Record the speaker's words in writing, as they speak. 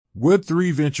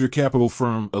Web3 venture capital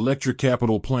firm Electric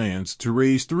Capital plans to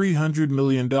raise $300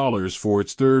 million for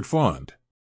its third fund.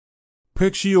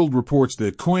 PeckShield reports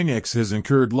that CoinEx has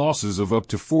incurred losses of up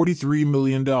to $43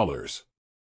 million.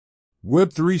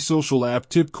 Web3 social app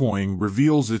Tipcoin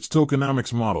reveals its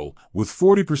tokenomics model, with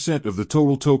 40% of the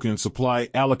total token supply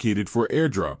allocated for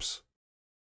airdrops.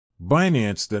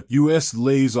 Binance.US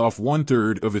lays off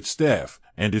one-third of its staff,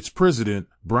 and its president,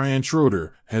 Brian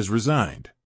Schroeder, has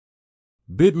resigned.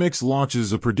 BitMEX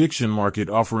launches a prediction market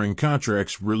offering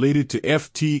contracts related to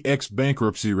FTX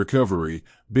bankruptcy recovery,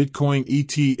 Bitcoin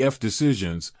ETF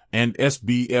decisions, and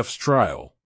SBF's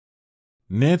trial.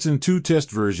 Nansen 2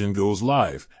 test version goes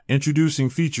live, introducing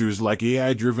features like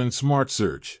AI-driven smart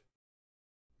search.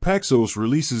 Paxos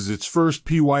releases its first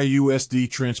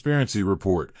PYUSD transparency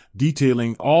report,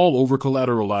 detailing all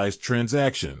over-collateralized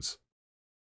transactions.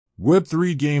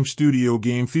 Web3 game studio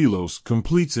Game Philos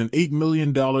completes an $8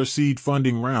 million seed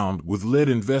funding round with lead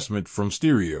investment from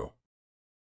Stereo.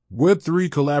 Web3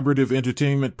 collaborative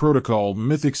entertainment protocol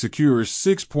Mythic secures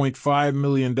 $6.5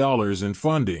 million in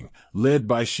funding, led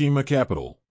by Shima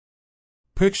Capital.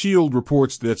 PeckShield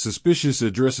reports that suspicious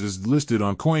addresses listed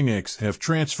on CoinEx have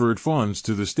transferred funds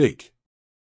to the stake.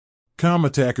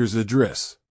 Attackers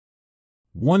address.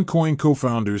 OneCoin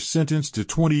co-founders sentenced to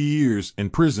 20 years in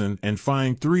prison and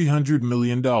fined $300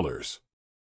 million.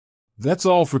 That's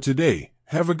all for today.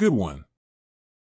 Have a good one.